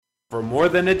For more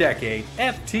than a decade,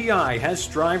 FTI has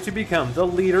strived to become the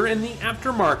leader in the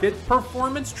aftermarket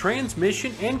performance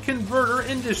transmission and converter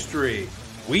industry.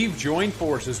 We've joined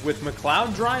forces with McLeod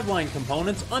Driveline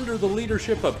Components under the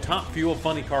leadership of Top Fuel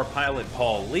Funny Car pilot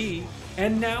Paul Lee,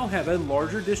 and now have a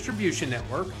larger distribution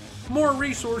network, more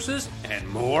resources, and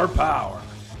more power.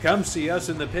 Come see us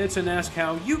in the pits and ask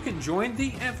how you can join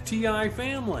the FTI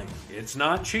family. It's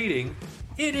not cheating,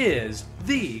 it is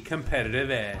the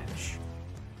competitive edge.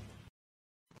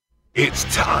 It's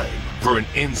time for an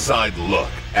inside look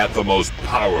at the most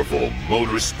powerful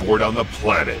motorsport on the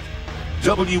planet.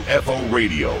 WFO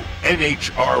Radio,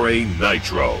 NHRA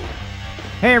Nitro.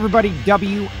 Hey everybody,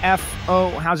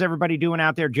 WFO. How's everybody doing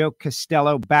out there? Joe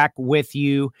Costello back with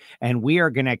you, and we are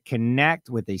going to connect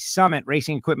with the Summit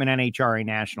Racing Equipment NHRA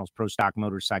Nationals Pro Stock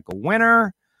Motorcycle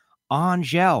winner,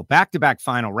 Angel. Back-to-back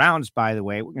final rounds, by the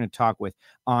way. We're going to talk with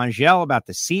Angel about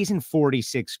the season,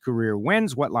 46 career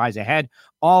wins, what lies ahead,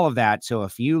 all of that. So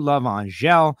if you love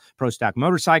Angel, Pro Stock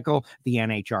Motorcycle, the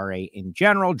NHRA in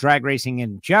general, drag racing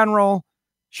in general,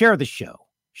 share the show.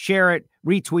 Share it,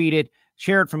 retweet it,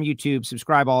 share it from YouTube,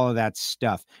 subscribe, all of that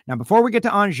stuff. Now, before we get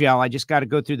to Angel, I just got to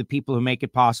go through the people who make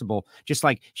it possible. Just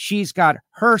like she's got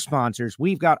her sponsors,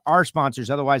 we've got our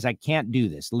sponsors. Otherwise, I can't do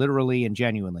this, literally and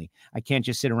genuinely. I can't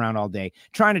just sit around all day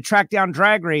trying to track down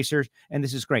drag racers, and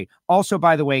this is great. Also,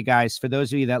 by the way, guys, for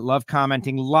those of you that love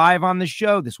commenting live on the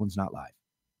show, this one's not live.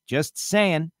 Just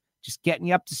saying, just getting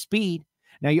you up to speed.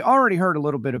 Now, you already heard a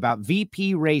little bit about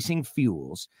VP Racing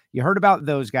Fuels. You heard about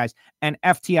those guys and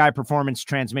FTI Performance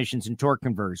Transmissions and Torque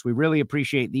Converters. We really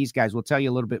appreciate these guys. We'll tell you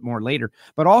a little bit more later.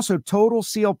 But also Total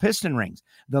Seal Piston Rings,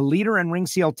 the leader in ring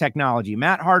seal technology.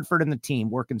 Matt Hartford and the team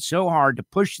working so hard to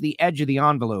push the edge of the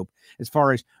envelope as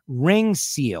far as ring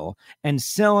seal and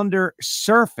cylinder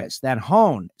surface. That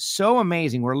hone, so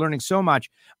amazing. We're learning so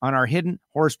much on our Hidden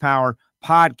Horsepower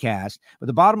podcast. But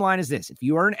the bottom line is this. If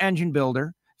you are an engine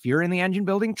builder, if you're in the engine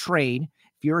building trade,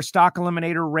 if you're a stock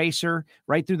eliminator racer,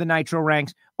 right through the nitro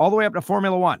ranks, all the way up to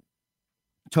Formula One,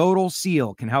 Total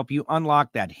Seal can help you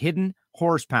unlock that hidden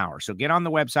horsepower. So get on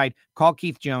the website, call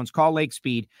Keith Jones, call Lake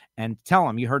Speed, and tell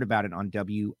them you heard about it on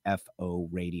WFO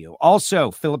Radio.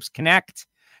 Also, Phillips Connect,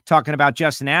 talking about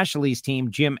Justin Ashley's team,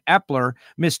 Jim Epler,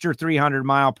 Mr. 300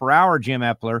 mile per hour, Jim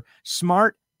Epler,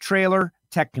 smart trailer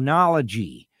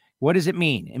technology. What does it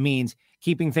mean? It means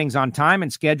keeping things on time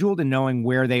and scheduled and knowing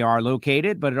where they are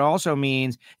located, but it also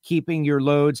means keeping your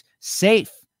loads safe,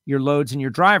 your loads and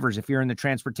your drivers if you're in the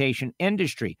transportation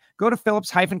industry. Go to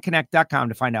phillips-connect.com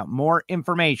to find out more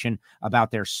information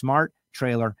about their smart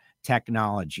trailer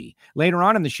technology. Later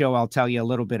on in the show, I'll tell you a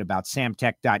little bit about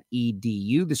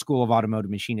samtech.edu, the School of Automotive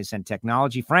Machinists and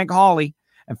Technology, Frank Hawley,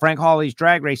 and Frank Hawley's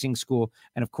Drag Racing School,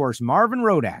 and of course, Marvin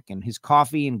Rodak and his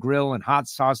coffee and grill and hot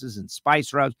sauces and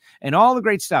spice rubs and all the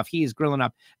great stuff he is grilling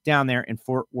up down there in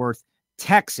Fort Worth,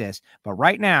 Texas. But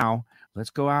right now,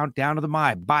 let's go out down to the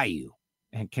Bayou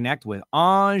and connect with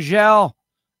Angel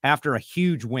after a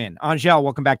huge win. Angel,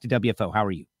 welcome back to WFO. How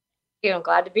are you? I'm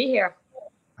glad to be here.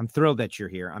 I'm thrilled that you're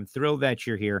here. I'm thrilled that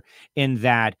you're here in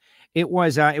that it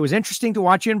was interesting to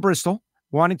watch you in Bristol.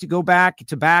 Wanting to go back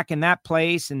in that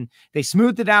place, and they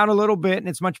smoothed it out a little bit, and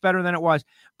it's much better than it was.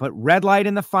 But red light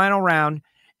in the final round,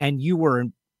 and you were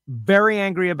very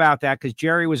angry about that because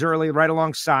Jerry was early right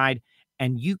alongside,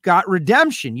 and you got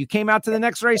redemption. You came out to the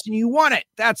next race, and you won it.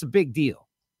 That's a big deal.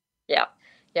 Yeah.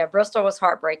 Bristol was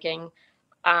heartbreaking.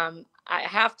 I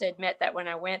have to admit that when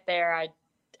I went there,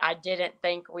 I didn't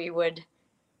think we would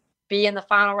be in the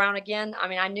final round again. I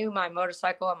mean, I knew my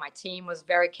motorcycle and my team was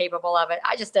very capable of it.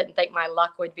 I just didn't think my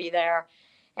luck would be there.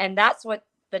 And that's what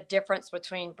the difference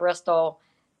between Bristol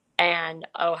and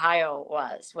Ohio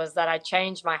was that I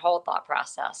changed my whole thought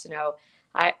process. You know,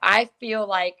 I feel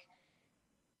like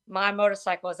my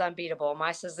motorcycle is unbeatable.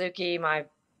 My Suzuki, my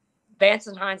Vance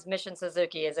and Hines Mission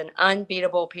Suzuki is an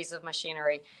unbeatable piece of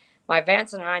machinery. My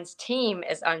Vance and Hines team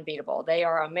is unbeatable. They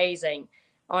are amazing.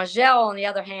 Angel, on the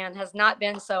other hand, has not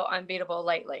been so unbeatable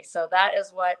lately. So that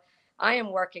is what I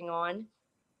am working on.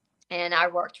 And I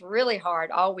worked really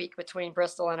hard all week between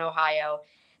Bristol and Ohio.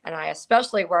 And I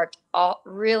especially worked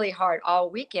really hard all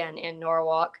weekend in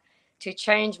Norwalk to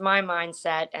change my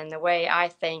mindset and the way I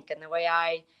think and the way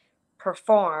I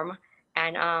perform.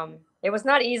 And it was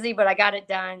not easy, but I got it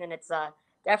done. And it's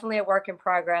definitely a work in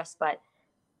progress. But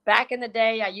back in the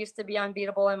day, I used to be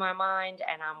unbeatable in my mind,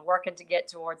 and I'm working to get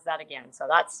towards that again. So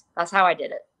that's how I did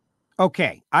it.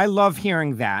 Okay. I love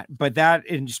hearing that, but that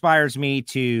inspires me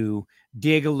to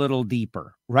dig a little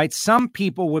deeper, right? Some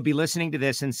people would be listening to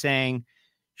this and saying,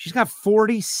 she's got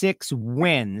 46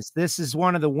 wins. This is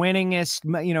one of the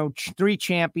winningest, 3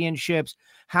 championships.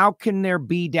 How can there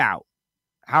be doubt?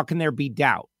 How can there be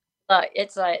doubt?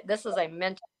 This is a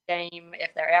mental game,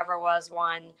 if there ever was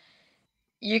one.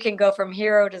 You can go from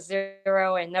hero to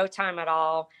zero in no time at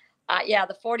all. Yeah,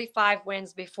 the 45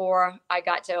 wins before I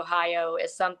got to Ohio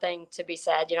is something to be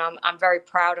said. You know, I'm very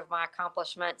proud of my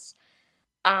accomplishments.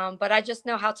 But I just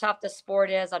know how tough the sport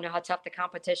is. I know how tough the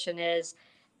competition is.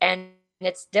 And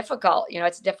it's difficult. You know,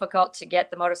 it's difficult to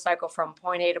get the motorcycle from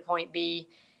point A to point B.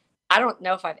 I don't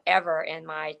know if I've ever, in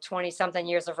my 20 something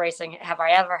years of racing, have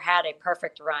I ever had a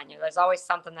perfect run. You know, there's always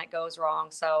something that goes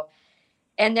wrong. So,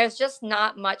 and there's just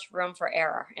not much room for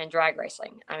error in drag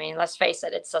racing. I mean, let's face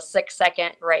it, it's a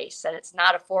 6-second race, and it's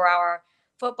not a 4-hour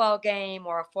football game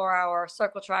or a 4-hour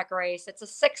circle track race. It's a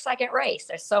 6-second race.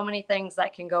 There's so many things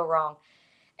that can go wrong.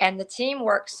 And the team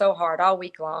works so hard all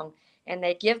week long, and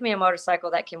they give me a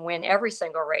motorcycle that can win every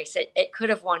single race. It could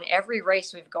have won every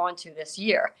race we've gone to this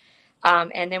year.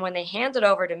 And then when they hand it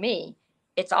over to me,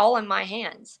 it's all in my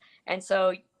hands. And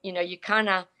so, you know, you kind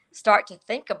of start to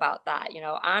think about that. You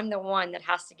know, I'm the one that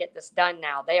has to get this done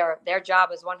now. Their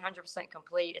job is 100%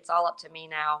 complete. It's all up to me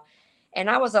now. And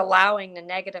I was allowing the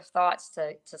negative thoughts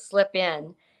to slip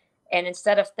in. And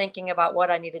instead of thinking about what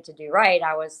I needed to do right,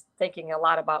 I was thinking a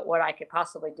lot about what I could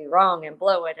possibly do wrong and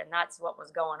blow it. And that's what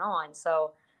was going on.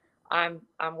 So I'm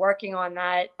working on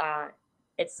that.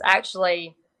 It's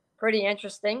actually pretty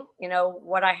interesting, you know,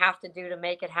 what I have to do to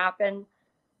make it happen.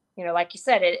 You know, like you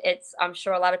said, I'm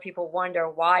sure a lot of people wonder,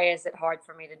 why is it hard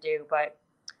for me to do? But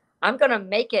I'm going to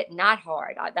make it not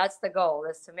hard. That's the goal,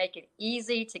 is to make it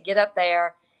easy to get up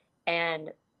there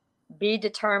and be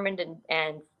determined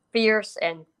and fierce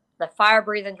and the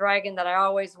fire-breathing dragon that I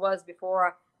always was before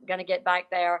I'm going to get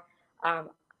back there.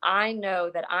 I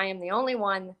know that I am the only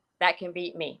one that can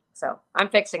beat me. So I'm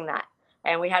fixing that.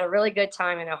 And we had a really good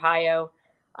time in Ohio.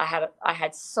 I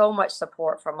had so much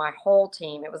support from my whole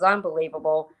team. It was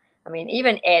unbelievable. I mean,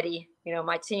 even Eddie, you know,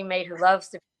 my teammate who loves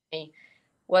to beat me,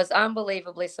 was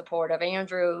unbelievably supportive.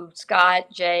 Andrew,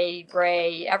 Scott, Jay,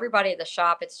 Bray, everybody at the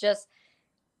shop. It's just,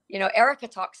 you know, Erica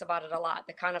talks about it a lot,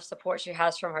 the kind of support she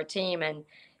has from her team. And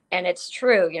it's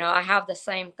true. You know, I have the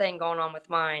same thing going on with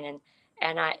mine.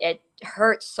 And it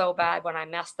hurts so bad when I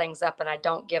mess things up and I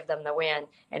don't give them the win.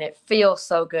 And it feels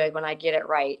so good when I get it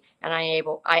right. And I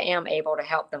am able to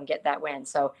help them get that win.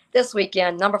 So this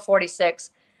weekend, number 46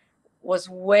 was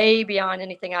way beyond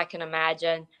anything I can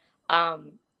imagine.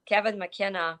 Kevin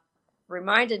McKenna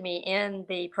reminded me in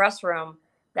the press room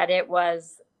that it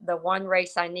was the one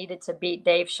race I needed to beat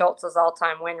Dave Schultz's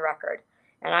all-time win record.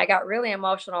 And I got really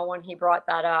emotional when he brought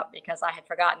that up because I had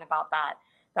forgotten about that.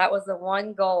 That was the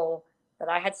one goal that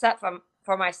I had set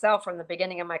for myself from the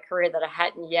beginning of my career that I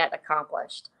hadn't yet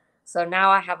accomplished. So now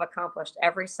I have accomplished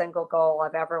every single goal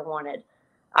I've ever wanted.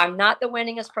 I'm not the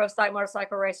winningest pro stock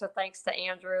motorcycle racer, thanks to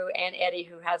Andrew and Eddie,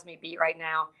 who has me beat right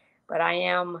now. But I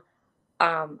am,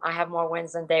 I have more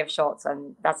wins than Dave Schultz,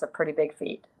 and that's a pretty big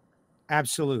feat.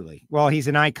 Absolutely. Well, he's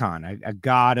an icon, a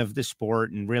god of the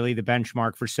sport, and really the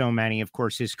benchmark for so many. Of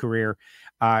course, his career,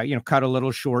 cut a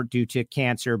little short due to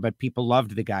cancer, but people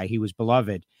loved the guy. He was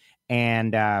beloved,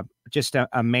 and just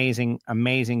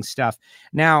amazing stuff.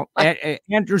 Now,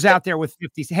 Andrew's out there with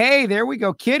 50s. Hey, there we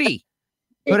go, Kitty.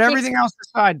 Put everything else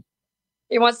aside.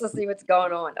 He wants to see what's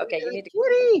going on. Okay, you need to.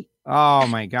 Kitty. Oh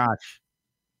my gosh.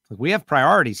 We have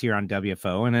priorities here on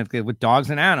WFO and with dogs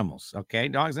and animals. Okay.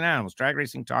 Dogs and animals, drag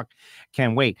racing talk.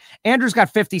 Can't wait. Andrew's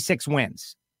got 56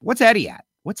 wins. What's Eddie at?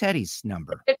 What's Eddie's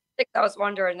number? 56. I was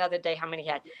wondering another day how many he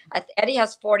had. Eddie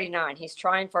has 49. He's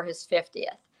trying for his 50th.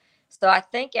 So I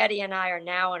think Eddie and I are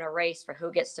now in a race for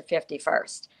who gets to 50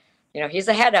 first. You know, he's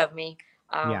ahead of me.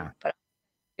 But I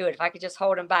do it if I could just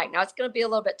hold him back. Now it's going to be a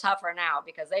little bit tougher now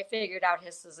because they figured out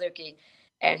his Suzuki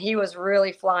and he was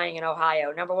really flying in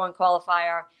Ohio. #1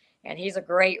 qualifier. And he's a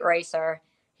great racer.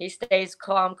 He stays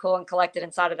calm, cool, and collected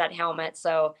inside of that helmet.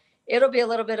 So it'll be a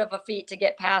little bit of a feat to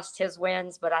get past his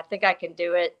wins, but I think I can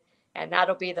do it. And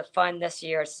that'll be the fun this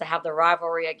year, is to have the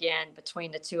rivalry again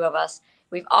between the two of us.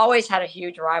 We've always had a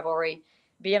huge rivalry.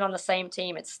 Being on the same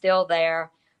team, it's still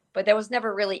there. But there was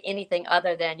never really anything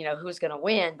other than, you know, who's going to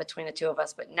win between the two of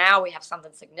us. But now we have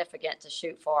something significant to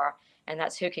shoot for, and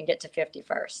that's who can get to 50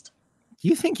 first. Do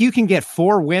you think you can get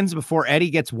 4 wins before Eddie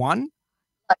gets 1?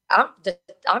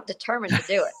 I'm determined to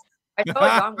do it. I told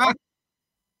you I'm.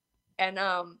 And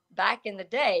back in the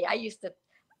day, I used to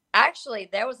actually,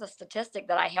 there was a statistic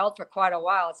that I held for quite a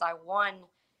while. It's I won,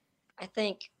 I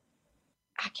think,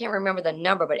 I can't remember the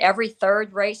number, but every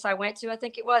third race I went to, I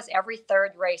think it was every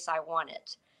third race I won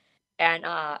it. And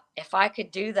if I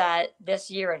could do that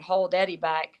this year and hold Eddie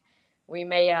back, I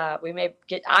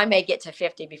may get to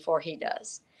 50 before he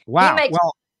does. Wow.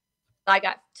 I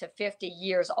got to 50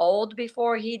 years old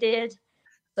before he did.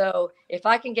 So if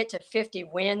I can get to 50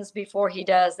 wins before he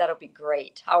does, that'll be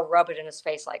great. I'll rub it in his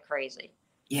face like crazy.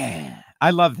 Yeah, I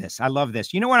love this. I love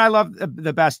this. You know what I love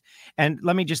the best? And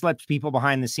let me just let people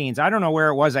behind the scenes. I don't know where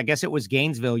it was. I guess it was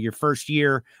Gainesville, your first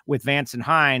year with Vance and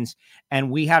Hines. And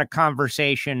we had a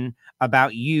conversation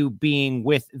about you being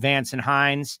with Vance and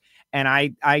Hines. And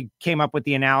I came up with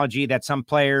the analogy that some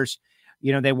players,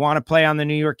 you know, they want to play on the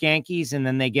New York Yankees, and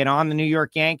then they get on the New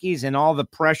York Yankees and all the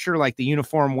pressure, like the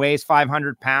uniform weighs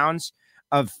 500 pounds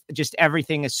of just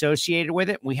everything associated with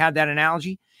it. We had that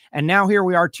analogy. And now here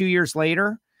we are 2 years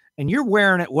later, and you're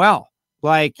wearing it well.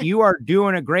 Like, you are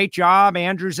doing a great job.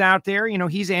 Andrew's out there. You know,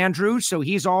 he's Andrew, so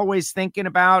he's always thinking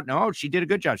about, no, she did a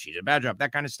good job, she did a bad job,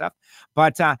 that kind of stuff.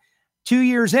 But 2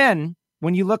 years in,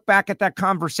 when you look back at that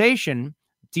conversation,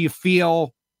 do you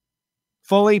feel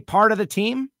fully part of the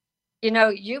team? You know,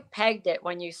 you pegged it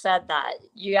when you said that.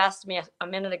 You asked me a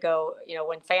minute ago, you know,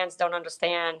 when fans don't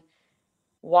understand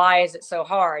why is it so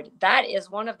hard? That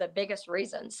is one of the biggest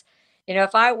reasons. You know,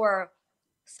 if I were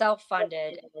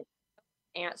self-funded,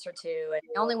 answer to, and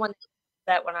the only one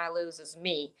that when I lose is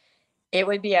me, it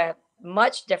would be a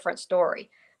much different story.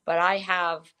 But I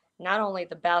have not only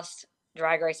the best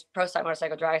drag race, pro stock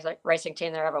motorcycle drag racing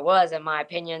team there ever was, in my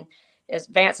opinion, is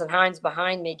Vance and Hines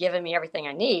behind me, giving me everything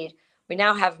I need. We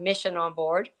now have Mission on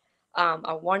board,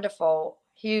 a wonderful,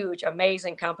 huge,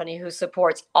 amazing company who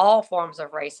supports all forms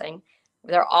of racing.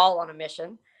 They're all on a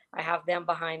mission. I have them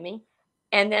behind me.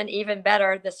 And then even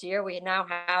better, this year, we now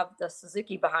have the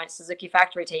Suzuki behind. Suzuki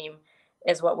factory team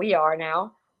is what we are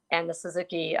now. And the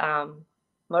Suzuki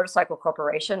Motorcycle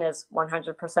Corporation is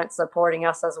 100% supporting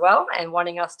us as well and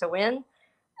wanting us to win.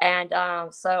 And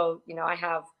so, you know, I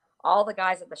have all the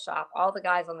guys at the shop, all the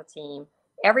guys on the team,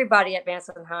 everybody at Vance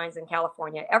and Hines in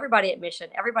California, everybody at Mission,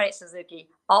 everybody at Suzuki,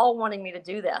 all wanting me to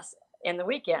do this in the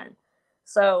weekend.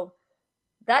 So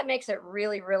that makes it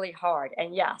really, really hard.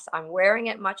 And yes, I'm wearing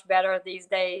it much better these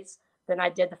days than I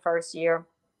did the first year.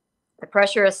 The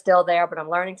pressure is still there, but I'm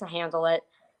learning to handle it.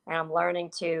 And I'm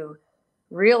learning to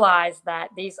realize that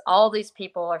all these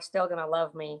people are still going to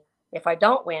love me if I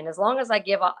don't win. As long as I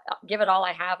give it all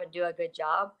I have and do a good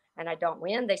job and I don't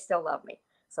win, they still love me.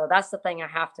 So that's the thing I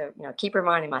have to, you know, keep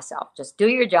reminding myself. Just do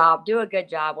your job, do a good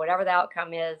job, whatever the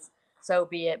outcome is, so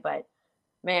be it. But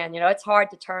man, you know, it's hard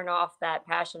to turn off that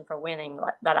passion for winning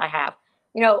that I have.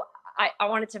 You know, I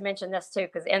wanted to mention this too,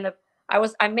 because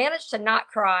I managed to not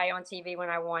cry on TV when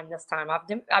I won this time.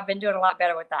 I've been doing a lot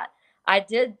better with that. I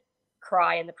did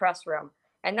cry in the press room.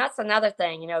 And that's another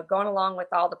thing, you know, going along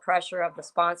with all the pressure of the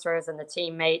sponsors and the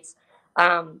teammates,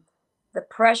 the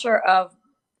pressure of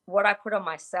what I put on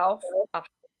myself, of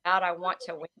how I want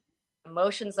to win,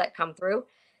 emotions that come through.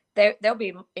 There'll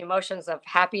be emotions of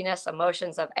happiness,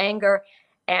 emotions of anger,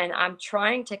 and I'm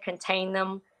trying to contain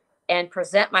them and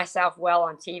present myself well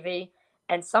on TV.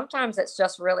 And sometimes it's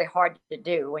just really hard to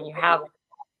do when you have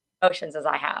emotions as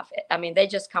I have. I mean, they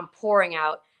just come pouring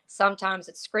out. Sometimes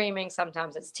it's screaming,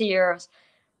 sometimes it's tears.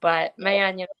 But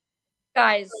man, you know,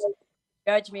 guys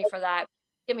judge me for that.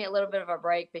 Give me a little bit of a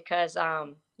break, because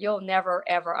you'll never,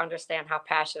 ever understand how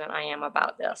passionate I am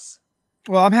about this.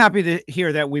 Well, I'm happy to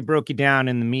hear that we broke you down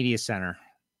in the media center.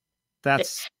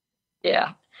 That's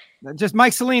yeah. Just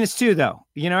Mike Salinas too, though.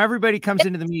 You know, everybody comes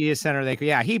into the media center. They go,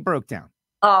 yeah, he broke down.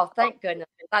 Oh, thank goodness.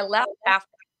 I left after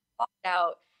I walked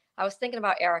out. I was thinking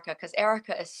about Erica, because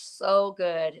Erica is so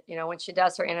good, you know, when she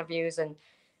does her interviews, and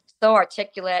so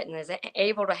articulate and is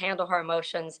able to handle her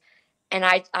emotions. And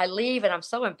I leave and I'm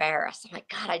so embarrassed. I'm like,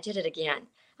 God, I did it again.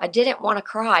 I didn't want to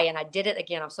cry and I did it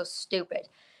again. I'm so stupid.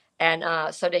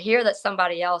 And so to hear that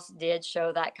somebody else did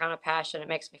show that kind of passion, it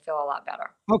makes me feel a lot better.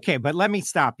 Okay, but let me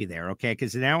stop you there, okay?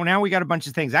 Because now we got a bunch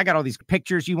of things. I got all these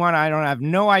pictures you want. I have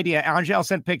no idea. Angel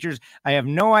sent pictures. I have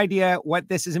no idea what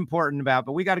this is important about,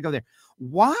 but we got to go there.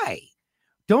 Why?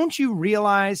 Don't you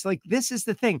realize, like, this is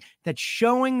the thing, that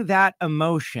showing that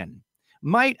emotion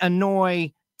might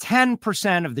annoy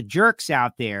 10% of the jerks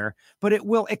out there, but it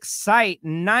will excite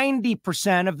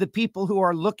 90% of the people who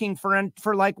are looking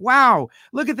for like, wow,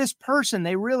 look at this person.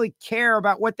 They really care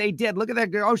about what they did. Look at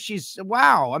that girl. Oh, she's,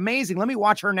 wow, amazing. Let me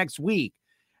watch her next week.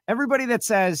 Everybody that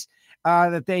says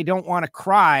that they don't want to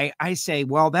cry, I say,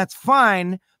 well, that's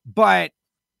fine, but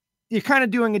you're kind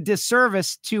of doing a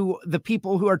disservice to the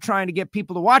people who are trying to get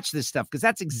people to watch this stuff, because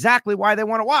that's exactly why they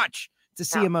want to watch, to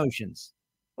see emotions.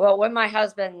 Well, when my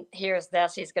husband hears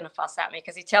this, he's going to fuss at me,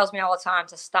 because he tells me all the time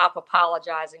to stop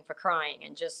apologizing for crying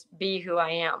and just be who I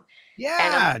am.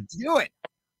 Yeah, do it.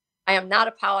 I am not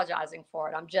apologizing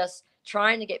for it. I'm just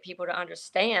trying to get people to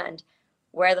understand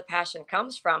where the passion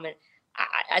comes from. And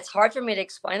it's hard for me to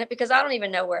explain it, because I don't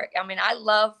even know where. I mean, I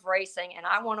love racing and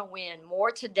I want to win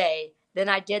more today than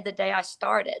I did the day I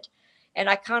started. And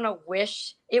I kind of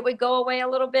wish it would go away a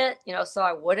little bit, so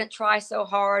I wouldn't try so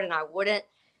hard and I wouldn't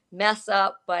mess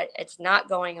up, but it's not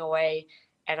going away.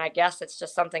 And I guess it's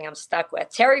just something I'm stuck with.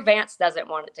 Terry Vance doesn't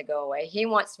want it to go away. He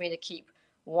wants me to keep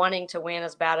wanting to win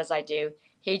as bad as I do.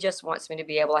 He just wants me to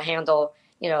be able to handle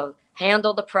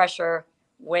the pressure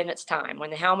when it's time, when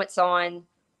the helmet's on,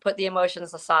 put the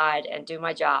emotions aside and do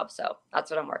my job. So that's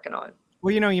what I'm working on.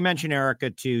 Well, you mentioned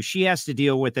Erica too. She has to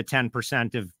deal with the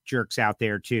 10% of jerks out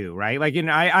there too, right? Like,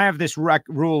 I have this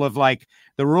rule of like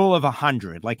the rule of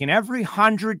 100. Like in every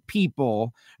 100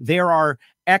 people, there are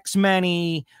X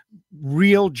many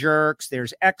real jerks.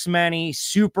 There's X many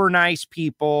super nice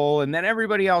people, and then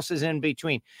everybody else is in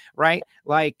between, right?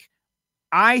 Like,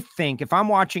 I think if I'm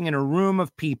watching in a room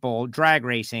of people drag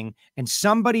racing and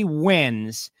somebody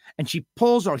wins and she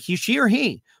pulls, or she or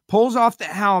he pulls off the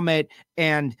helmet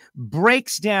and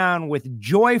breaks down with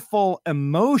joyful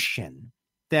emotion,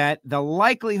 that the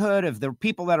likelihood of the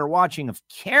people that are watching of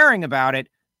caring about it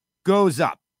goes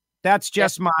up. That's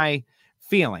just my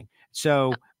feeling.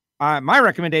 So my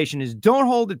recommendation is don't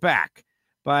hold it back,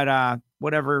 but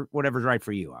whatever's right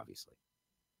for you, obviously.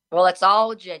 Well, it's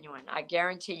all genuine. I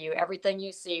guarantee you, everything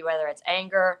you see, whether it's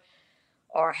anger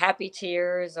or happy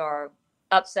tears or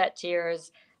upset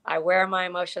tears, I wear my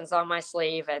emotions on my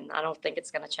sleeve, and I don't think it's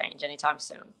going to change anytime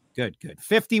soon. Good.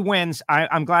 50 wins.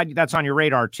 I'm glad that's on your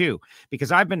radar too,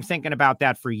 because I've been thinking about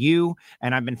that for you,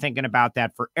 and I've been thinking about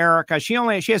that for Erica. She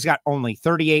has got only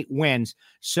 38 wins.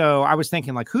 So I was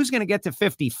thinking, like, who's going to get to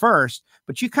 50 first?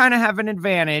 But you kind of have an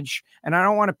advantage, and I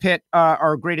don't want to pit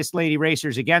our greatest lady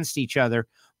racers against each other,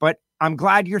 but I'm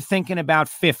glad you're thinking about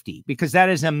 50 because that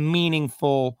is a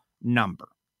meaningful number.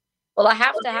 Well, I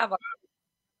have to have a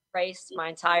race my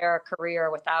entire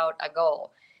career without a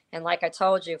goal. And like I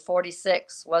told you,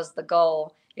 46 was the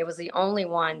goal. It was the only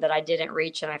one that I didn't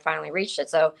reach, and I finally reached it.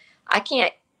 So I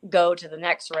can't go to the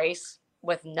next race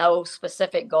with no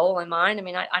specific goal in mind. I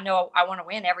mean, I know I want to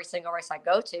win every single race I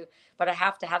go to, but I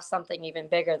have to have something even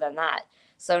bigger than that.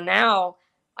 So now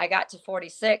I got to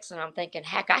 46 and I'm thinking,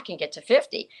 heck, I can get to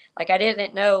 50. Like, I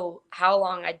didn't know how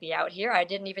long I'd be out here. I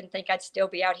didn't even think I'd still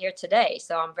be out here today.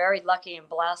 So I'm very lucky and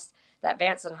blessed that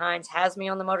Vance and Hines has me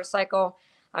on the motorcycle.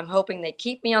 I'm hoping they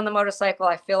keep me on the motorcycle.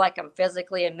 I feel like I'm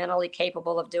physically and mentally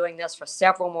capable of doing this for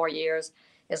several more years.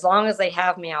 As long as they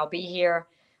have me, I'll be here.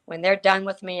 When they're done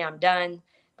with me, I'm done.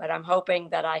 But I'm hoping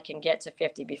that I can get to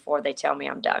 50 before they tell me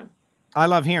I'm done. I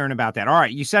love hearing about that. All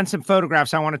right. You sent some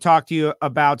photographs. I want to talk to you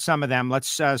about some of them. Let's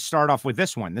start off with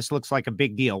this one. This looks like a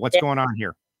big deal. What's going on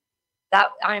here?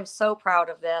 I am so proud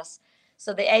of this.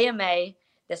 So the AMA,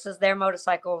 this is their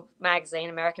motorcycle magazine,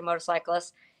 American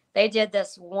Motorcyclist. They did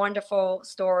this wonderful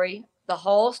story, the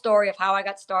whole story of how I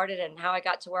got started and how I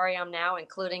got to where I am now,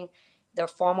 including the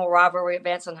formal rivalry with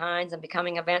Vance and Hines and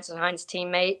becoming a Vance and Hines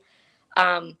teammate.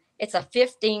 It's a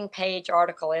 15-page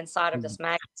article inside of this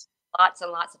magazine. Lots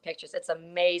and lots of pictures. It's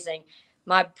amazing.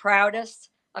 My proudest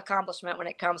accomplishment when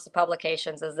it comes to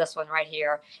publications is this one right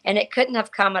here. And it couldn't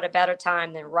have come at a better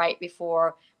time than right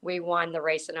before we won the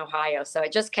race in Ohio. So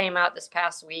it just came out this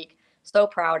past week. So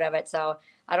proud of it. So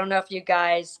I don't know if you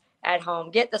guys at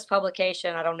home get this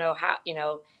publication. I don't know how,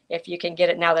 if you can get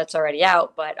it now that's already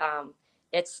out, but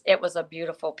it was a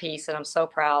beautiful piece and I'm so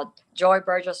proud. Joy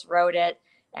Burgess wrote it,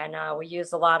 and we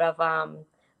used a lot of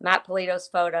Matt Polito's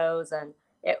photos, and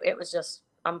it was just,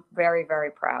 I'm very,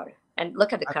 very proud. And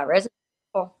look at the cover. Isn't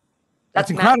it cool? That's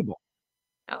incredible.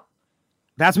 Oh.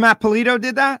 That's Matt Polito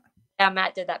did that? Yeah,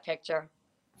 Matt did that picture.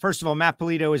 First of all, Matt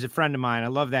Polito is a friend of mine. I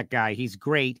love that guy. He's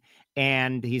great,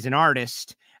 and he's an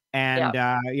artist. And,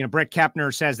 Brett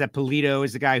Kepner says that Polito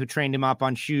is the guy who trained him up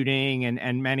on shooting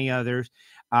and many others.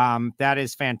 That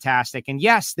is fantastic. And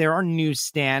yes, there are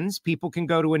newsstands. People can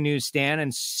go to a newsstand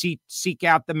and seek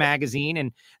out the magazine,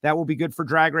 and that will be good for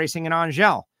drag racing in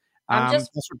Angel. I'm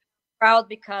just proud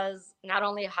because not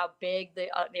only how big the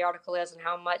article is and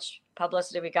how much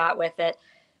publicity we got with it,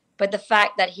 but the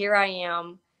fact that here I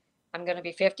am. I'm going to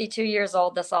be 52 years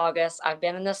old this August. I've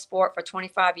been in this sport for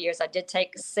 25 years. I did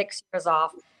take 6 years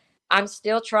off. I'm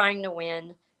still trying to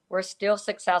win. We're still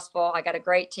successful. I got a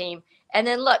great team. And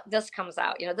then look, this comes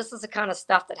out. This is the kind of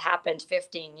stuff that happened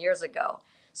 15 years ago.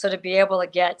 So to be able to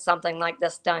get something like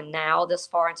this done now, this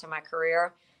far into my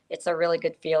career, it's a really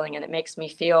good feeling. And it makes me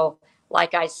feel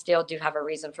like I still do have a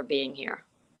reason for being here.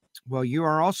 Well, you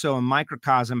are also a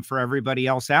microcosm for everybody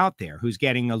else out there who's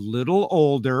getting a little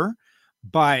older,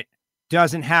 but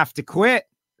doesn't have to quit.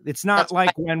 It's not That's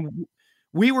like right. When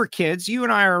we were kids, you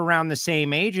and I are around the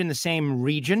same age in the same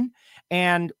region.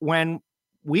 And when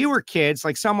we were kids,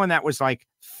 like someone that was like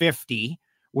 50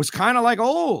 was kind of like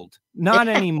old, not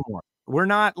anymore. We're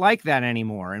not like that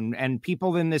anymore. And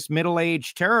people in this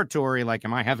middle-aged territory, like,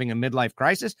 am I having a midlife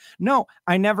crisis? No,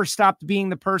 I never stopped being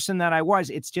the person that I was.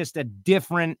 It's just a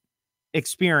different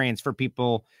experience for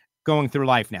people going through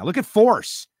life now. Look at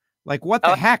Force. Like, what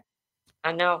the heck?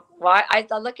 I know. Well, I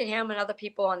look at him and other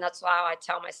people, and that's why I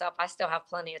tell myself I still have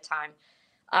plenty of time.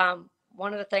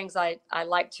 One of the things I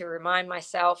like to remind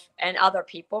myself and other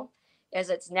people is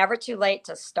it's never too late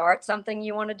to start something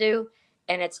you want to do,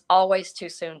 and it's always too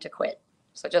soon to quit.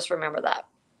 So just remember that.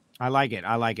 I like it.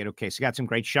 Okay, so got some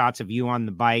great shots of you on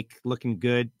the bike looking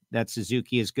good. That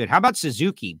Suzuki is good. How about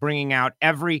Suzuki bringing out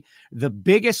the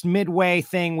biggest midway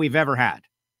thing we've ever had?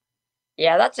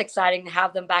 Yeah, that's exciting to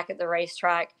have them back at the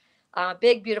racetrack.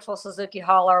 Big, beautiful Suzuki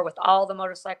hauler with all the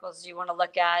motorcycles you want to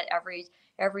look at,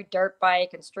 every dirt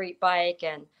bike and street bike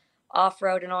and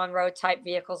off-road and on-road type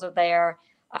vehicles are there.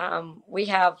 We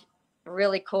have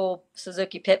really cool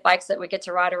Suzuki pit bikes that we get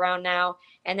to ride around now.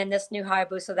 And then this new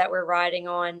Hayabusa that we're riding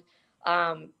on,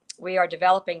 we are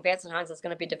developing, Vance & Hines is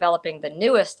going to be developing the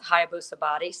newest Hayabusa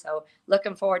body. So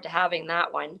looking forward to having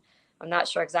that one. I'm not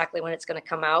sure exactly when it's going to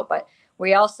come out, but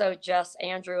we also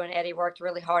Andrew and Eddie worked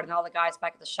really hard and all the guys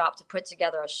back at the shop to put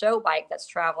together a show bike that's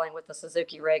traveling with the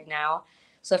Suzuki rig now.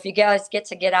 So if you guys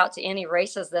get out to any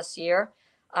races this year,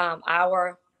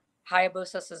 our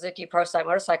Hayabusa Suzuki Pro Stock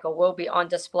motorcycle will be on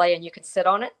display and you can sit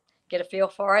on it, get a feel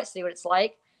for it, see what it's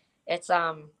like. It's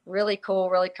really cool,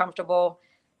 really comfortable,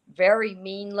 very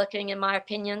mean looking in my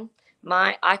opinion.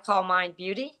 I call mine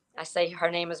Beauty. I say her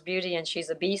name is Beauty and she's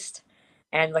a beast.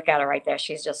 And look at her right there.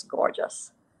 She's just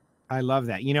gorgeous. I love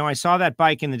that. I saw that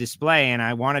bike in the display and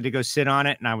I wanted to go sit on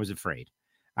it and I was afraid.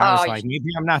 I was like, maybe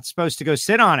I'm not supposed to go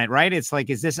sit on it, right? It's like,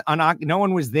 is this no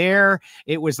one was there?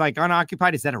 It was like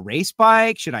unoccupied. Is that a race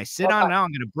bike? Should I sit on it? Now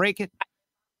I'm going to break it.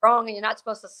 Wrong, and you're not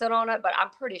supposed to sit on it, but I'm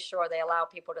pretty sure they allow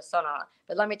people to sit on it.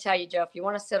 But let me tell you, Joe, if you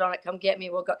want to sit on it, come get me.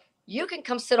 We'll go. You can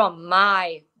come sit on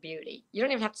my Beauty. You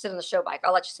don't even have to sit on the show bike.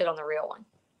 I'll let you sit on the real one.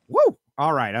 Woo!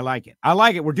 All right, I like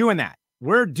it. We're doing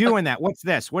that. What's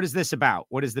this? What is this about?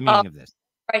 What is the meaning of this?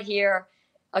 Right here.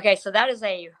 Okay, so that is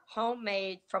a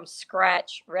homemade from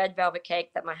scratch red velvet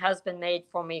cake that my husband made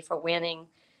for me for winning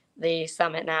the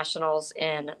Summit Nationals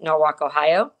in Norwalk,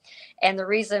 Ohio. And the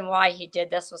reason why he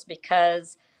did this was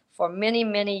because for many,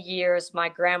 many years, my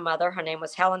grandmother, her name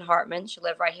was Helen Hartman, she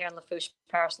lived right here in Lafourche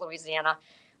Parish, Louisiana,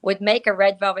 would make a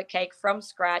red velvet cake from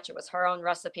scratch. It was her own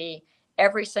recipe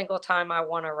every single time I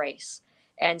won a race.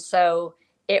 And so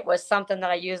it was something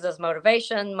that I used as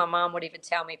motivation. My mom would even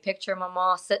tell me, picture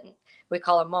Mama sitting, we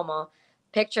call her Mama,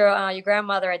 picture your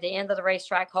grandmother at the end of the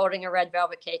racetrack holding a red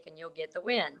velvet cake and you'll get the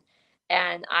win.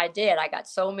 And I did. I got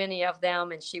so many of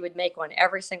them and she would make one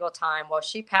every single time. Well,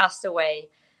 she passed away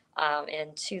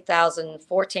in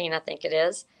 2014, I think it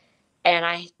is. And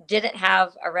I didn't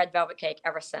have a red velvet cake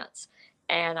ever since.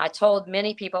 And I told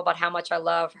many people about how much I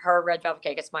love her red velvet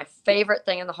cake. It's my favorite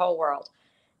thing in the whole world.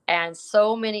 And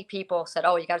so many people said,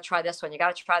 oh, you got to try this one. You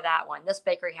got to try that one. This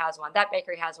bakery has one. That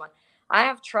bakery has one. I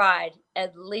have tried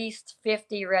at least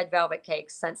 50 red velvet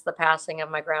cakes since the passing of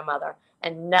my grandmother,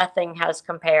 and nothing has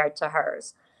compared to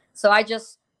hers. So I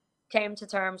just came to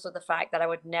terms with the fact that I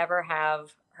would never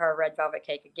have her red velvet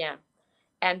cake again.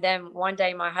 And then one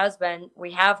day my husband,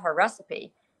 we have her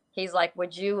recipe. He's like,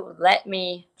 would you let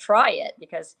me try it?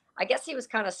 Because I guess he was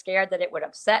kind of scared that it would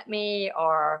upset me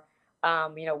or,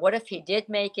 what if he did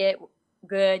make it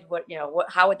good?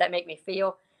 How would that make me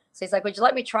feel? So he's like, would you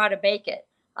let me try to bake it?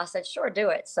 I said, sure, do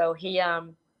it. So he,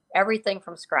 everything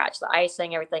from scratch, the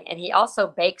icing, everything. And he also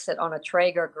bakes it on a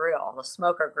Traeger grill, the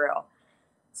smoker grill.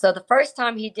 So the first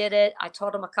time he did it, I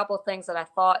told him a couple of things that I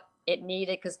thought it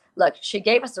needed. Because look, she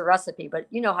gave us a recipe, but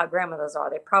you know how grandmothers are.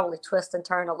 They probably twist and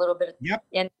turn a little bit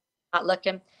in, not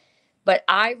looking. But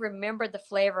I remembered the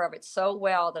flavor of it so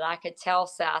well that I could tell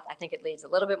Seth, I think it needs a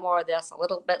little bit more of this, a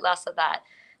little bit less of that.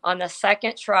 On the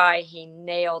second try, he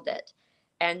nailed it.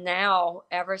 And now,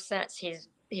 ever since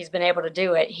he's been able to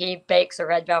do it, he bakes a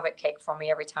red velvet cake for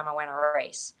me every time I win a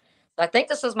race. So I think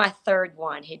this is my third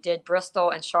one. He did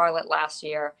Bristol and Charlotte last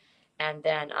year, and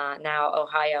then now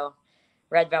Ohio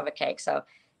red velvet cake. So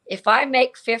if I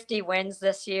make 50 wins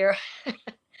this year,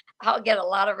 I'll get a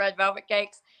lot of red velvet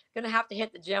cakes. Going to have to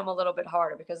hit the gym a little bit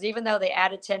harder because even though they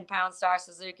added 10 pounds to our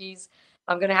Suzukis,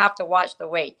 I'm going to have to watch the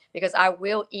weight because I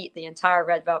will eat the entire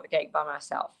red velvet cake by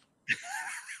myself.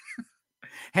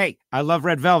 Hey, I love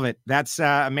red velvet. That's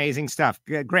amazing stuff.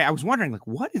 Great. I was wondering,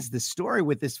 what is the story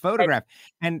with this photograph?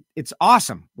 And it's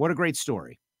awesome. What a great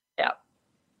story. Yeah.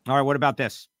 All right. What about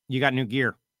this? You got new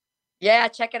gear. Yeah,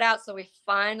 check it out. So we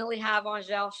finally have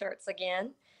Angel shirts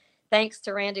again. Thanks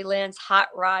to Randy Lynn's Hot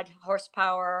Rod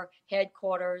Horsepower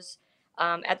headquarters.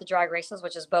 at the drag races,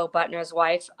 which is Bo Butner's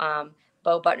wife.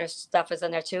 Bo Butner's stuff is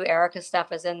in there too. Erica's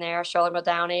stuff is in there. Shirley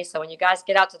Muldowney. So when you guys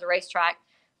get out to the racetrack,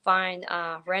 find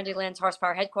Randy Lynn's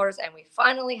Horsepower Headquarters, and we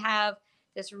finally have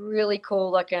this really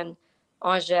cool looking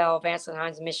Angel Vance and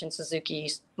Hines Mission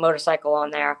Suzuki motorcycle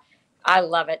on there. I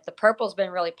love it. The purple's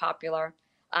been really popular.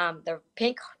 The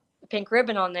pink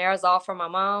ribbon on there is all for my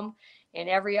mom and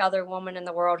every other woman in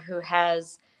the world who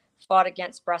has fought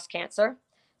against breast cancer.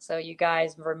 So you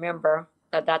guys remember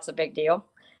that that's a big deal,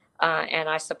 and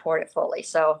I support it fully.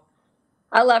 So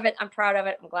I love it. I'm proud of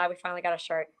it. I'm glad we finally got a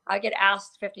shirt. I get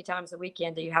asked 50 times a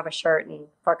weekend, do you have a shirt? And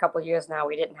for a couple of years now,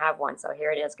 we didn't have one. So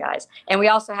here it is, guys. And we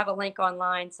also have a link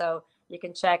online, so you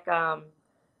can check.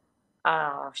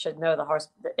 Should know the horse.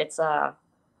 It's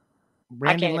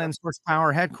Randy Lynn's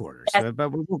Horsepower Headquarters. Yes.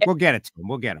 But we'll get it to him.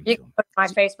 We'll get him. You can put my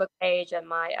Facebook page and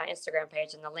my Instagram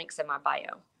page, and the links in my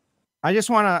bio. I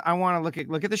want to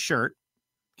look at the shirt.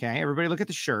 Okay, everybody, look at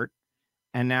the shirt,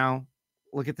 and now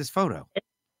look at this photo.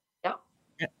 Yeah.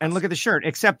 And look at the shirt.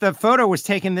 Except the photo was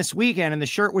taken this weekend, and the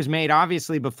shirt was made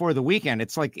obviously before the weekend.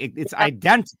 It's like it's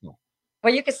identical.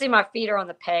 Well, you can see my feet are on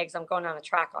the pegs. I'm going on a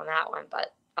track on that one,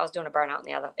 but I was doing a burnout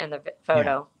in the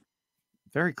photo. Yeah.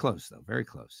 Very close, though. Very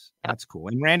close. Yep. That's cool.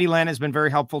 And Randy Lynn has been very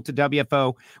helpful to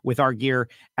WFO with our gear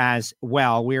as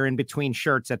well. We're in between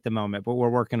shirts at the moment, but we're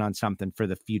working on something for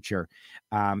the future.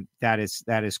 That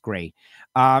is great.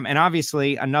 And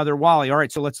obviously another Wally. All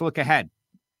right, so let's look ahead.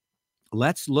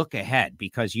 Let's look ahead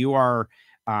because you are.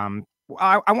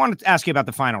 I wanted to ask you about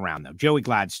the final round, though. Joey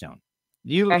Gladstone.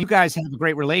 You guys have a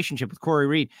great relationship with Corey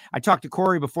Reed. I talked to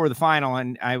Corey before the final,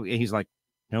 and he's like,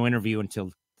 no interview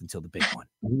until the big one.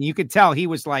 And you could tell he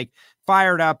was like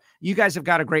fired up. You guys have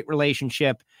got a great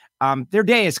relationship. Their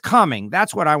day is coming.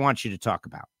 That's what I want you to talk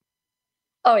about.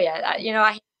 Oh yeah.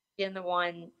 I hate being the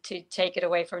one to take it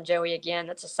away from Joey again.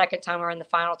 That's the second time we're in the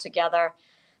final together.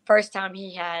 First time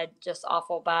he had just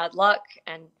awful bad luck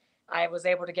and I was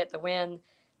able to get the win.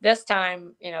 This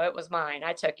time, it was mine.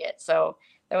 I took it. So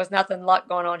there was nothing luck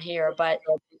going on here, but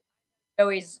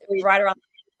Joey's right around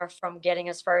the corner from getting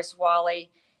his first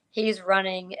Wally. He's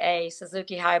running a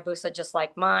Suzuki Hayabusa just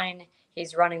like mine.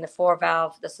 He's running the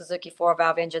Suzuki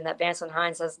 4-valve engine that Vance and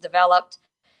Hines has developed.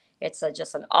 It's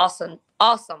just an awesome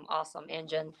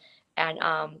engine.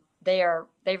 And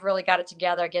they've really got it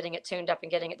together, getting it tuned up and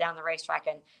getting it down the racetrack.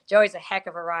 And Joey's a heck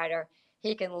of a rider.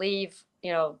 He can leave,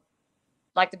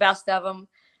 like the best of them,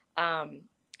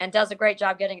 and does a great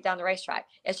job getting it down the racetrack.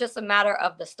 It's just a matter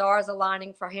of the stars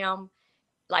aligning for him.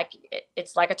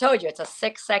 It's like I told you, it's a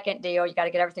 6-second deal. You got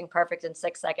to get everything perfect in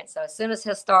 6 seconds. So as soon as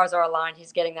his stars are aligned,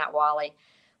 he's getting that Wally.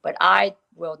 But I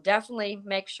will definitely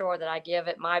make sure that I give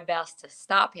it my best to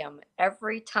stop him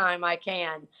every time I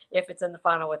can if it's in the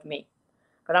final with me.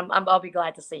 But I'll be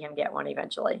glad to see him get one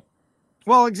eventually.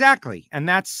 Well, exactly. And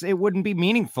it wouldn't be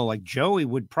meaningful. Like Joey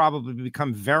would probably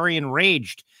become very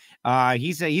enraged.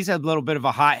 He's a little bit of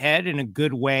a hothead in a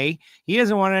good way. He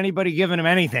doesn't want anybody giving him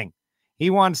anything. He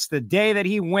wants the day that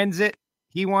he wins it.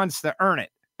 He wants to earn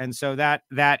it. And so that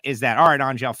is that. All right,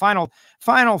 Angel,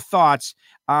 final thoughts.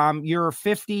 You're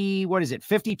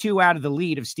 52 out of the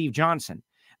lead of Steve Johnson.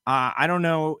 I don't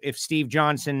know if Steve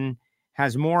Johnson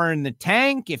has more in the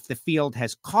tank, if the field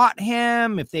has caught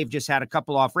him, if they've just had a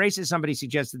couple off races. Somebody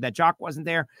suggested that Jock wasn't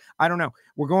there. I don't know.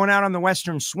 We're going out on the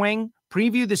Western Swing,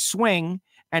 preview the swing,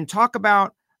 and talk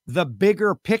about the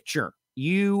bigger picture.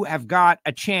 You have got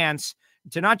a chance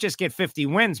to not just get 50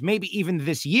 wins, maybe even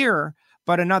this year,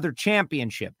 but another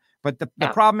championship. But the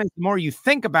problem is the more you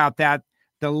think about that,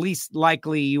 the least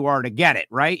likely you are to get it,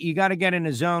 right? You got to get in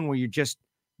a zone where you're just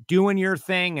doing your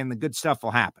thing and the good stuff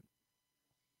will happen.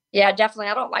 Yeah, definitely.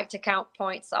 I don't like to count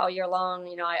points all year long.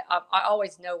 I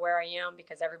always know where I am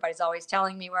because everybody's always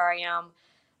telling me where I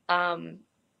am.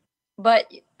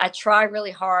 But I try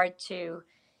really hard to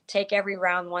take every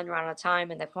round one round at a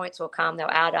time, and the points will come. They'll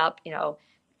add up.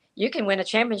 You can win a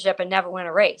championship and never win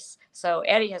a race. So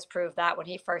Eddie has proved that when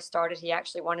he first started, he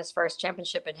actually won his first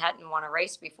championship and hadn't won a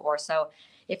race before. So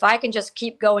if I can just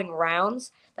keep going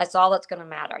rounds, that's all that's going to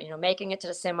matter. Making it to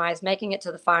the semis, making it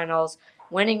to the finals,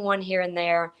 winning one here and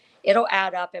there, it'll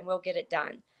add up and we'll get it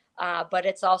done. But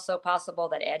it's also possible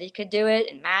that Eddie could do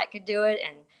it and Matt could do it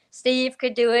and Steve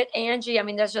could do it. Angie. I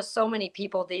mean, there's just so many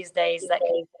people these days that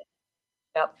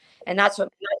can up. And that's what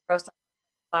makes the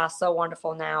class so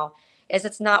wonderful now. Is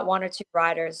it's not one or two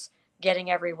riders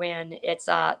getting every win. It's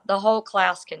the whole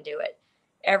class can do it.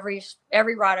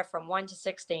 Every rider from 1 to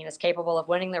 16 is capable of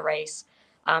winning the race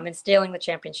and stealing the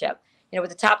championship. With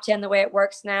the top 10, the way it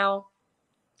works now,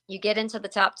 you get into the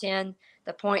top 10,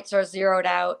 the points are zeroed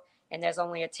out, and there's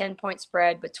only a 10-point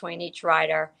spread between each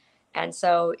rider. And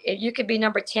so you could be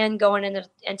number 10 going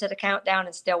into the countdown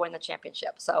and still win the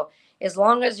championship. So as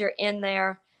long as you're in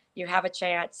there, you have a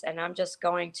chance. And I'm just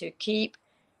going to keep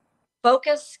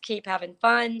focus, keep having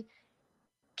fun,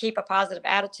 keep a positive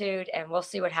attitude, and we'll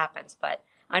see what happens. But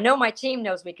I know my team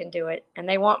knows we can do it, and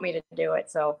they want me to do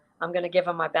it. So I'm going to give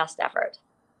them my best effort.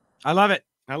 I love it.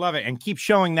 I love it. And keep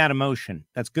showing that emotion.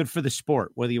 That's good for the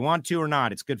sport. Whether you want to or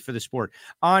not, it's good for the sport.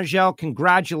 Angelle,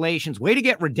 congratulations. Way to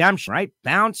get redemption, right?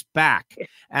 Bounce back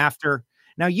after.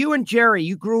 Now, you and Jerry,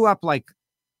 you grew up like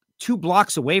 2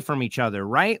 blocks away from each other,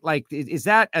 right? Like, is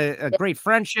that a great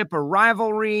friendship or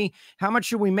rivalry? How much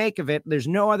should we make of it? There's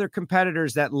no other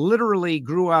competitors that literally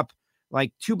grew up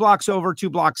like 2 blocks over, 2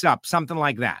 blocks up, something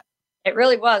like that. It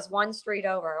really was one street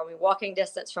over. I mean, walking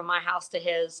distance from my house to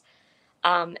his.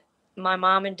 My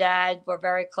mom and dad were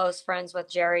very close friends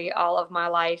with Jerry all of my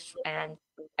life. And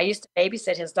I used to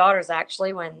babysit his daughters,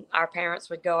 actually, when our parents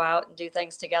would go out and do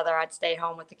things together. I'd stay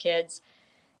home with the kids.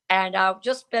 And I've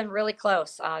just been really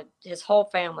close. His whole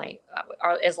family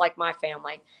is like my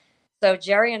family. So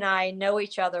Jerry and I know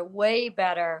each other way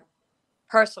better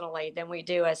personally than we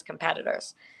do as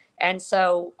competitors. And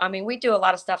so, I mean, we do a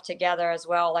lot of stuff together as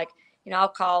well. Like, I'll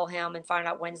call him and find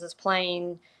out when does the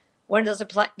plane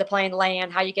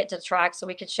land, how you get to the track, so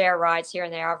we could share rides here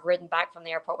and there. I've ridden back from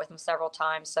the airport with him several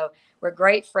times. So we're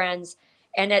great friends.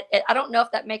 And I don't know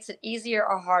if that makes it easier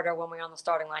or harder when we're on the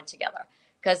starting line together.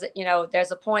 Because,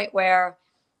 there's a point where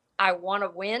I want to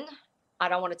win. I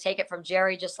don't want to take it from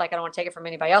Jerry, just like I don't want to take it from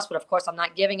anybody else. But, of course, I'm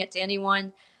not giving it to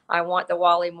anyone. I want the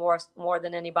Wally more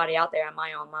than anybody out there in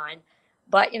my own mind.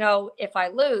 But, if I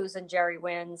lose and Jerry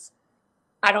wins,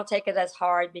 I don't take it as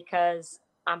hard because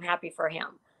I'm happy for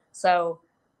him. So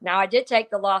now I did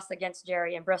take the loss against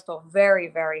Jerry in Bristol very,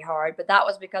 very hard. But that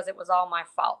was because it was all my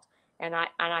fault. And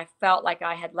I felt like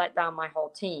I had let down my whole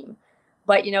team.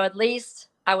 But, at least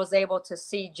I was able to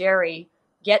see Jerry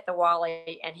get the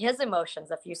Wally and his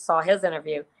emotions. If you saw his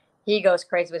interview, he goes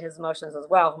crazy with his emotions as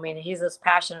well. I mean, he's as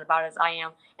passionate about it as I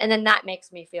am. And then that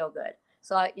makes me feel good.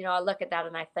 So, I look at that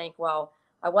and I think, well,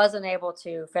 I wasn't able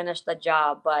to finish the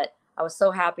job, but I was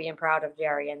so happy and proud of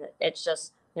Jerry. And it's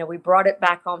just, we brought it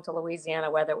back home to Louisiana,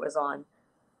 whether it was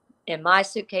in my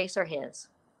suitcase or his.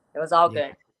 It was all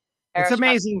good. It's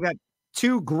amazing that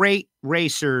 2 great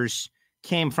racers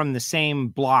came from the same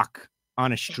block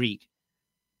on a street.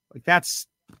 Like that's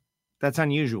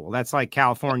unusual. That's like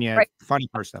California funny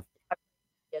car stuff.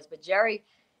 Yes, but Jerry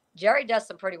does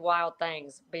some pretty wild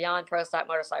things beyond pro stock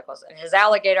motorcycles, and his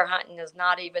alligator hunting is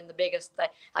not even the biggest thing.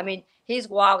 I mean, he's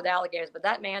wild with alligators, but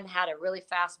that man had a really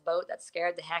fast boat that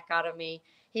scared the heck out of me.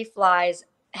 He flies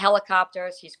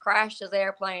helicopters. He's crashed his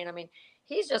airplane. I mean,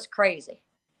 he's just crazy.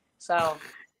 So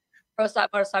pro stock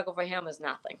motorcycle for him is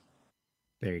nothing.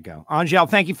 There you go. Angelle,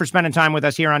 thank you for spending time with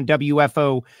us here on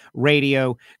WFO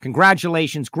Radio.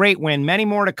 Congratulations. Great win. Many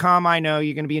more to come. I know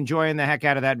you're going to be enjoying the heck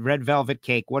out of that red velvet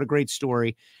cake. What a great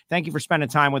story. Thank you for spending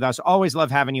time with us. Always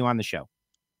love having you on the show.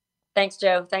 Thanks,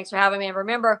 Joe. Thanks for having me. And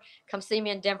remember, come see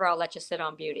me in Denver. I'll let you sit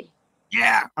on beauty.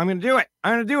 Yeah, I'm going to do it.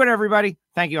 I'm going to do it, everybody.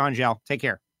 Thank you, Angelle. Take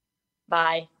care.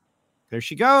 Bye. There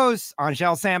she goes.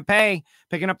 Angelle Sampey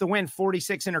picking up the win.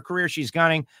 46 in her career. She's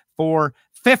gunning for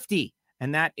 50.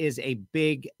 And that is a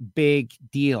big, big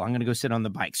deal. I'm going to go sit on the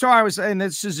bike. So I was in the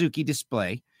Suzuki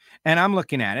display and I'm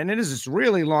looking at it, and it is this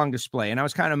really long display. And I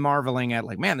was kind of marveling at,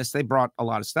 like, man, they brought a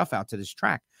lot of stuff out to this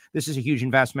track. This is a huge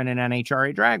investment in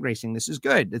NHRA drag racing. This is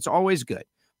good. It's always good,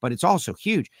 but it's also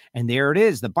huge. And there it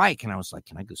is, the bike. And I was like,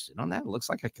 can I go sit on that? It looks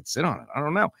like I could sit on it. I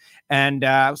don't know. And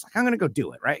I was like, I'm going to go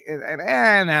do it. Right.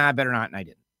 Nah, I better not. And I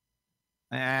didn't.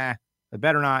 I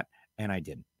better not. And I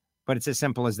didn't. But it's as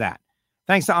simple as that.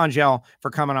 Thanks to Angelle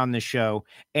for coming on this show.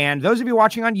 And those of you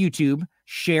watching on YouTube,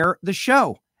 share the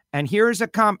show. And here's a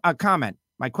comment.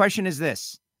 My question is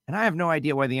this, and I have no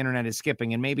idea why the internet is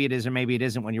skipping, and maybe it is or maybe it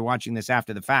isn't when you're watching this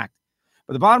after the fact.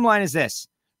 But the bottom line is this.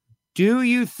 Do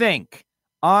you think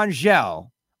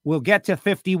Angelle will get to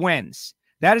 50 wins?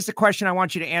 That is the question I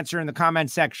want you to answer in the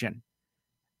comment section.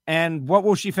 And what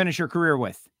will she finish her career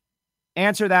with?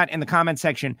 Answer that in the comment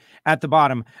section at the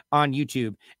bottom on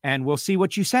YouTube, and we'll see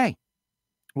what you say.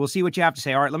 We'll see what you have to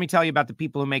say. All right, let me tell you about the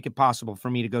people who make it possible for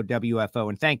me to go WFO.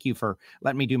 And thank you for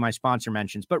letting me do my sponsor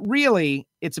mentions. But really,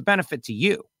 it's a benefit to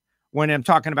you when I'm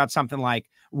talking about something like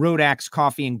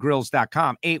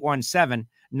RoadAxeCoffeeandGrills.com,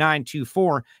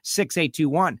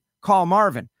 817-924-6821. Call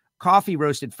Marvin. Coffee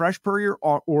roasted fresh per your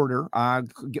order.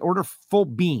 Order full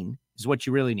bean is what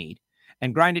you really need.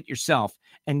 And grind it yourself,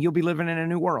 and you'll be living in a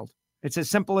new world. It's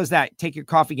as simple as that. Take your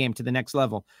coffee game to the next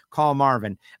level. Call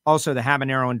Marvin. Also, the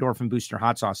Habanero Endorphin Booster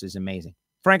hot sauce is amazing.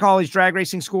 Frank Hawley's Drag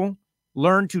Racing School.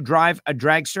 Learn to drive a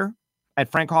dragster.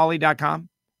 at frankhawley.com,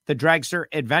 the Dragster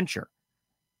Adventure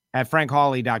at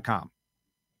frankhawley.com.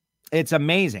 It's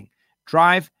amazing.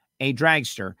 Drive a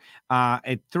dragster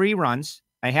at 3 runs,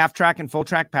 a half track and full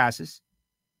track passes,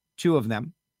 2 of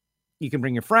them. You can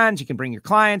bring your friends, you can bring your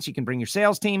clients, you can bring your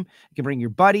sales team, you can bring your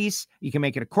buddies, you can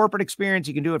make it a corporate experience,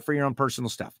 you can do it for your own personal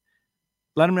stuff.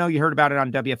 Let them know you heard about it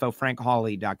on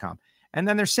WFOFrankHawley.com. And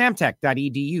then there's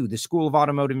samtech.edu, the School of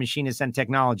Automotive Machinists and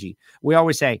Technology. We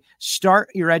always say, start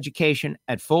your education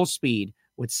at full speed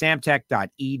with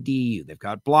samtech.edu. They've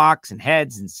got blocks and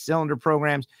heads and cylinder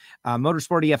programs,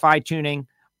 motorsport EFI tuning,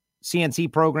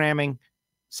 CNC programming,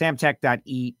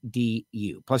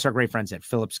 samtech.edu. Plus our great friends at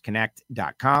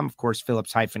phillipsconnect.com. Of course,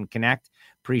 Phillips-Connect.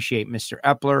 Appreciate Mr.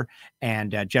 Epler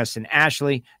and Justin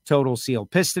Ashley. Total Seal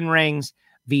Piston Rings,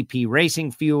 VP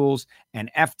Racing Fuels,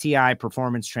 and FTI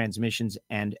Performance Transmissions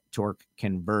and Torque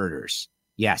Converters.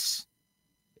 Yes.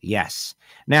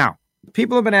 Now,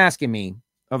 people have been asking me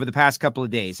over the past couple of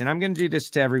days, and I'm going to do this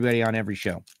to everybody on every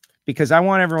show because I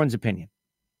want everyone's opinion.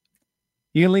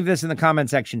 You can leave this in the comment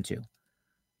section too.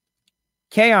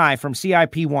 KI from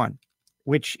CIP1,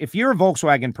 which if you're a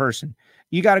Volkswagen person,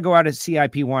 you got to go out to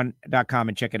CIP1.com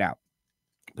and check it out.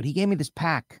 But he gave me this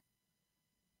pack.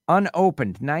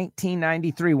 Unopened,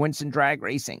 1993 Winston Drag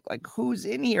Racing. Like, who's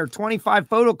in here? 25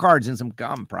 photo cards and some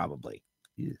gum, probably.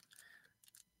 Ew.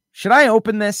 Should I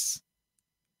open this?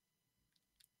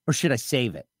 Or should I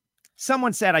save it?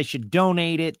 Someone said I should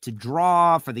donate it to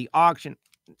Draw for the auction.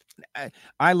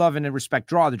 I love and respect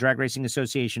Draw, the Drag Racing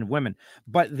Association of Women.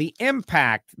 But the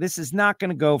impact, this is not going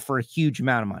to go for a huge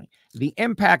amount of money. The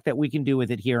impact that we can do with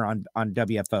it here on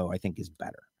WFO, I think, is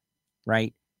better,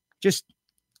 right? Just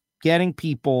getting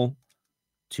people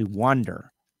to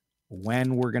wonder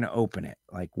when we're going to open it.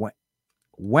 Like,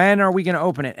 when are we going to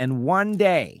open it? And one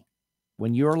day,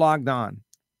 when you're logged on,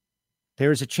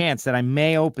 there's a chance that I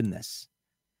may open this.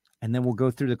 And then we'll go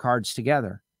through the cards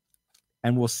together.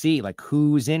 And we'll see, like,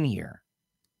 who's in here.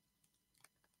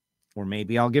 Or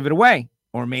maybe I'll give it away.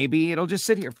 Or maybe it'll just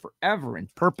sit here forever in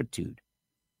perpetuity.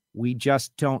 We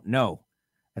just don't know.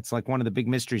 That's like one of the big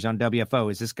mysteries on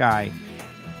WFO. Is this guy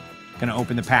going to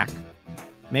open the pack?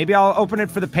 Maybe I'll open it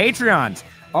for the Patreons.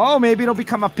 Oh, maybe it'll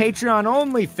become a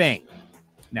Patreon-only thing.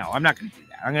 No, I'm not going to do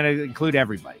that. I'm going to include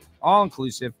everybody. All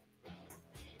inclusive.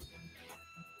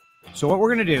 So what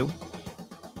we're going to do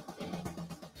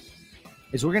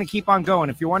is we're going to keep on going.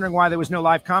 If you're wondering why there was no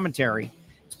live commentary,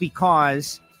 it's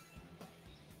because,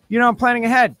 I'm planning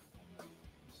ahead.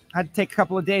 I had to take a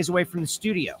couple of days away from the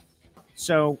studio.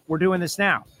 So we're doing this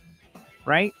now,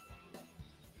 right?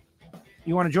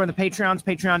 You want to join the Patreons,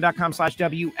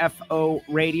 patreon.com/WFO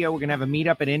radio. We're going to have a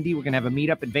meetup at Indy. We're going to have a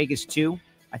meetup at Vegas too.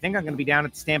 I think I'm going to be down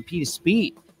at the Stampede of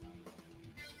Speed.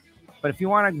 But if you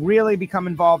want to really become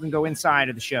involved and go inside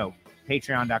of the show,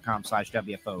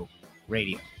 patreon.com/WFO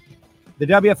radio. The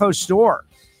WFO store,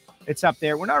 it's up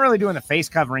there. We're not really doing the face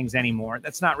coverings anymore.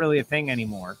 That's not really a thing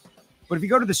anymore. But if you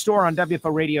go to the store on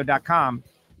WFOradio.com,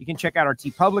 you can check out our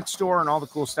TeePublic store and all the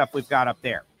cool stuff we've got up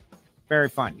there. Very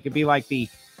fun. You could be like the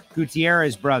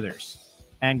Gutierrez brothers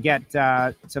and get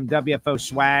some WFO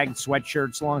swag,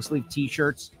 sweatshirts, long sleeve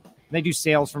T-shirts. They do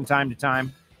sales from time to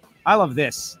time. I love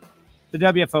this, the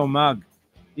WFO mug.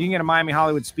 You can get a Miami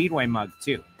Hollywood Speedway mug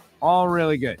too. All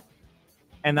really good.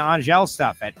 And the Angel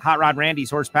stuff at Hot Rod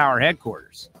Randy's Horsepower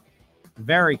headquarters.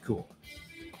 Very cool.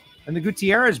 And the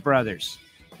Gutierrez brothers,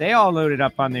 they all loaded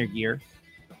up on their gear.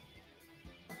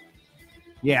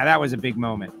 Yeah, that was a big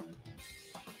moment.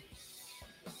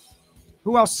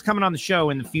 Who else is coming on the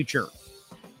show in the future?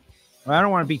 Well, I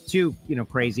don't want to be too,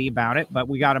 crazy about it, but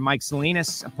we got a Mike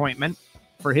Salinas appointment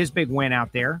for his big win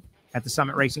out there at the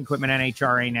Summit Racing Equipment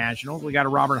NHRA Nationals. We got a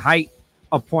Robert Height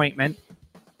appointment,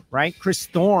 right? Chris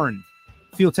Thorne,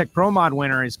 Fuel Tech Pro Mod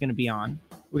winner, is going to be on.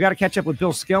 We got to catch up with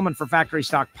Bill Skillman for Factory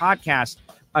Stock Podcast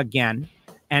again.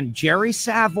 And Jerry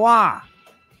Savoy.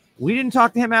 We didn't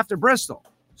talk to him after Bristol.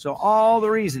 So all the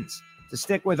reasons to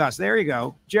stick with us. There you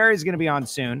go. Jerry's going to be on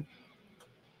soon.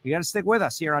 You got to stick with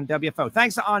us here on WFO.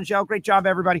 Thanks to Angel. Great job,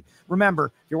 everybody. Remember,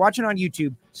 if you're watching on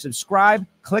YouTube, subscribe,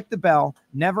 click the bell,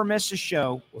 never miss a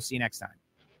show. We'll see you next time.